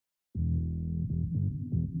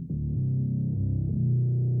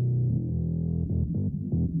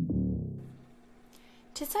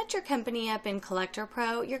To set your company up in Collector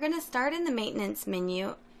Pro, you're going to start in the maintenance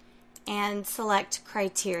menu and select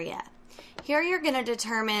criteria. Here you're going to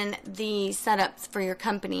determine the setups for your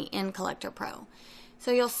company in Collector Pro.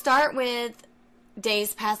 So you'll start with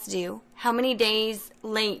days past due. How many days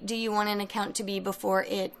late do you want an account to be before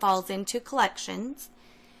it falls into collections?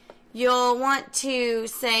 You'll want to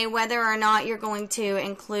say whether or not you're going to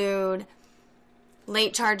include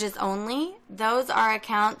late charges only. Those are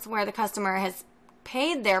accounts where the customer has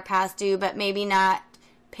paid their past due but maybe not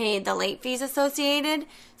paid the late fees associated.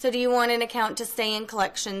 So do you want an account to stay in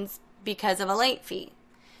collections because of a late fee?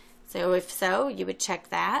 So if so, you would check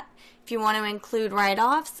that. If you want to include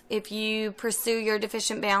write-offs, if you pursue your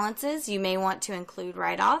deficient balances, you may want to include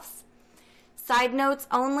write-offs. Side notes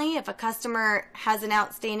only. If a customer has an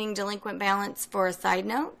outstanding delinquent balance for a side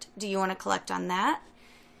note, do you want to collect on that?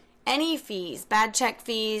 Any fees, bad check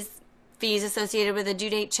fees, fees associated with a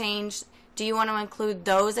due date change, do you want to include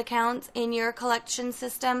those accounts in your collection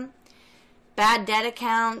system? Bad debt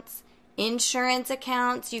accounts, insurance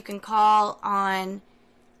accounts, you can call on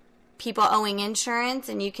people owing insurance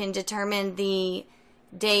and you can determine the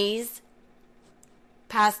days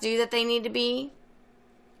past due that they need to be,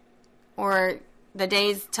 or the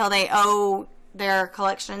days till they owe their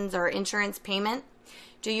collections or insurance payment.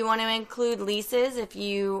 Do you want to include leases? If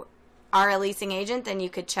you are a leasing agent, then you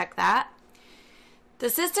could check that. The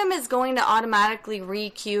system is going to automatically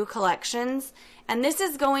re-queue collections, and this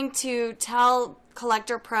is going to tell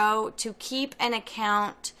Collector Pro to keep an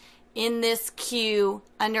account in this queue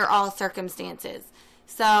under all circumstances.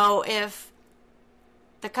 So if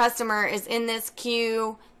the customer is in this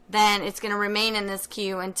queue, then it's going to remain in this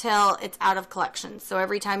queue until it's out of collections. So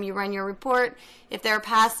every time you run your report, if they're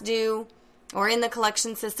past due or in the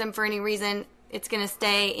collection system for any reason, it's going to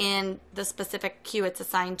stay in the specific queue it's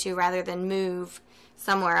assigned to rather than move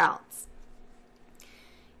somewhere else.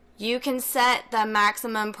 You can set the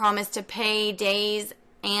maximum promise to pay days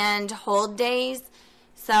and hold days.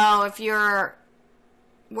 So if you're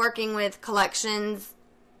working with collections,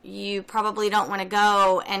 you probably don't want to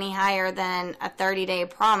go any higher than a 30-day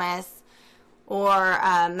promise or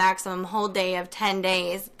a maximum hold day of 10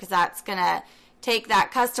 days, because that's going to take that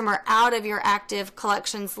customer out of your active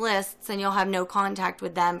collections lists and you'll have no contact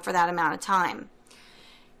with them for that amount of time.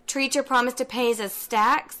 Treat your promise to pays as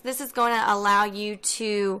stacks. This is going to allow you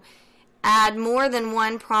to add more than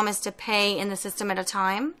one promise to pay in the system at a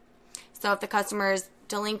time. So if the customer is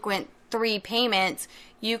delinquent 3 payments,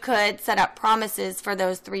 you could set up promises for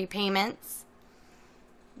those 3 payments.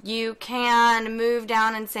 You can move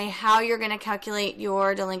down and say how you're going to calculate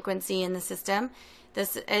your delinquency in the system.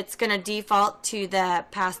 It's going to default to the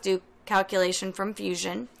past due calculation from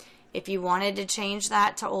Fusion. If you wanted to change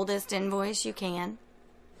that to oldest invoice, you can.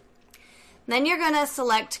 Then you're going to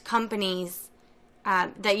select companies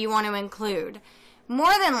that you want to include.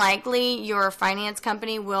 More than likely, your finance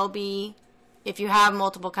company will be, if you have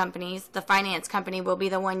multiple companies, the finance company will be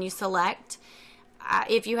the one you select.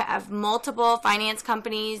 If you have multiple finance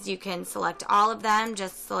companies, you can select all of them.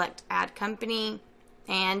 Just select Add Company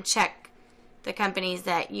and check the companies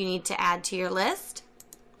that you need to add to your list.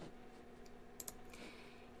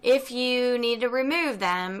 If you need to remove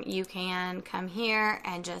them, you can come here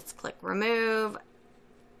and just click Remove,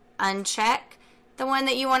 uncheck the one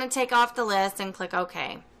that you want to take off the list, and click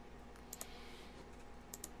OK.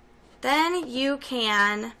 Then you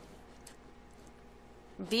can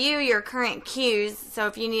view your current queues. So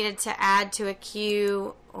if you needed to add to a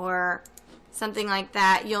queue or something like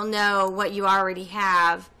that, you'll know what you already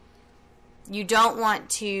have. You don't want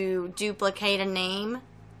to duplicate a name.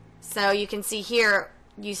 So you can see here,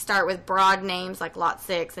 you start with broad names like Lot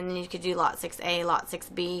 6, and then you could do Lot 6A, Lot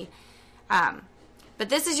 6B. But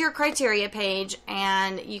this is your criteria page,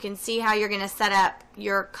 and you can see how you're going to set up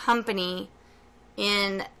your company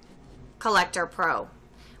in Collector Pro.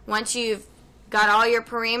 Once you've got all your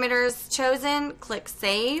parameters chosen, click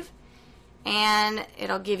Save, and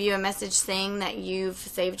it'll give you a message saying that you've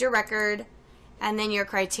saved your record, and then your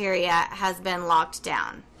criteria has been locked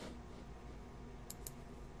down.